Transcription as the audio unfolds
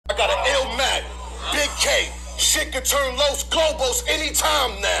K, shit can turn Los Globos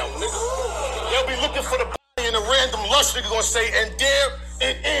anytime now, nigga. They'll be looking for the body and a random lush nigga gonna say, and there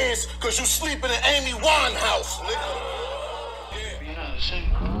it is, cause you sleeping in Amy Winehouse, nigga. You know how to sing?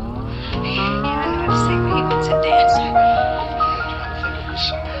 Yeah, I know how to sing, but he wants a dancer. I'm trying to think of a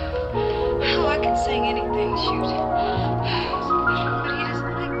song. Oh, I can sing anything, shoot. But he doesn't like me, does he?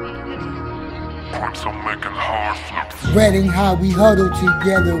 I'm making hard flips. Reading how we huddled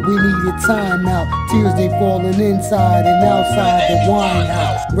together, we needed time out. Tears they falling inside and outside the wine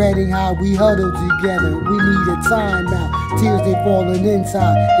house. Reading how we huddled together, we needed time out. Tears they falling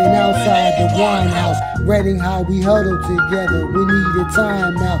inside and outside the wine house. Reading how we huddled together, we needed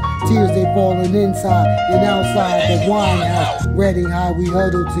time out. Tears they falling inside and outside the wine house. Reading how we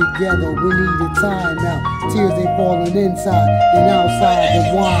huddled together, we needed time out. Tears they falling inside and outside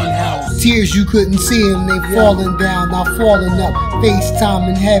the wine house. Tears you couldn't see them, they falling down, now falling up. FaceTime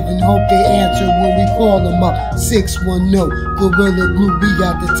in heaven, hope they answer when we call them up. 610, Gorilla Glue, we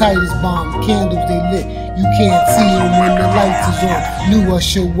got the tightest bomb. Candles they lit, you can't see them when the lights is on. Knew I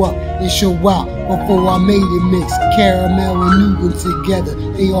show up and show out before I made it mix. Caramel and nougat together,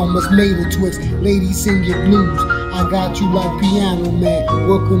 they almost made a twist. Ladies sing your blues, I got you like piano man.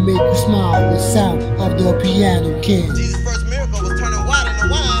 What could make you smile? The sound of the piano can. Jesus' first miracle was turning water into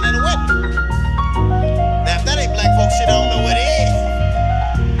wine at a wedding. Now if that ain't black folk shit, I don't know what it is.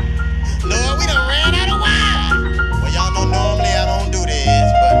 Lord, we done ran out of wine. Well, y'all know normally I don't do this,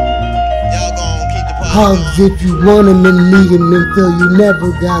 but y'all gon' keep the party Hugs going. if you want them and need them and feel you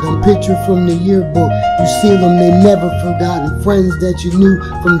never got them. Picture from the yearbook, you see them, they never forgotten. Friends that you knew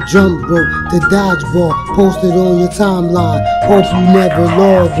from jump rope to dodgeball, posted on your timeline, hope you never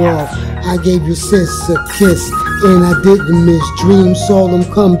log off. I gave your sis a kiss, and I didn't miss. Dreams saw them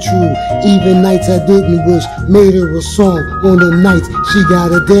come true, even nights I didn't wish. Made her a song on the nights she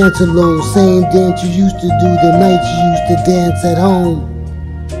got a dance alone. Same dance you used to do the nights you used to dance at home.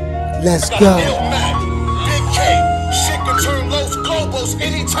 Let's go. Big K, shit can turn Los Globos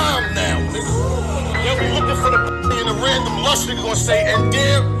anytime now, nigga. They'll be looking for the body and a random lush nigga gonna say, and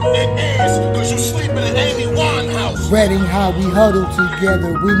there it is, cause you sleeping in Amy Winehouse. Reading how we huddled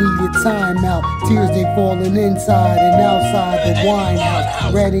together, we needed time out. Tears they falling inside and outside the wine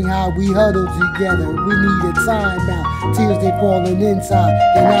house. Reading how we huddled together, we needed time out. Tears they falling inside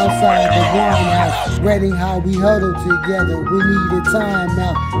and outside the wine house. Reading how we huddled together, we needed time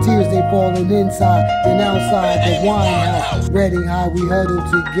out. Tears they falling inside and outside the wine house. Reading how we huddled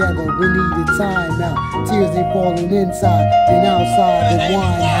together, we needed time out. Tears they falling inside and outside the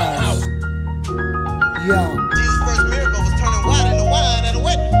wine house. Yo. Jesus' first miracle was turning water into wine at a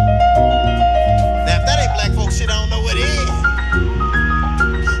wedding. Now if that ain't black folk shit, I don't know what it is.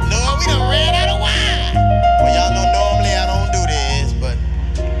 Lord, we done ran out of wine. Well, y'all know normally I don't do this, but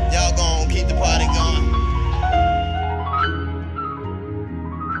y'all gon' keep the party going.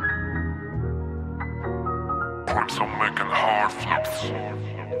 I'm making hard flips.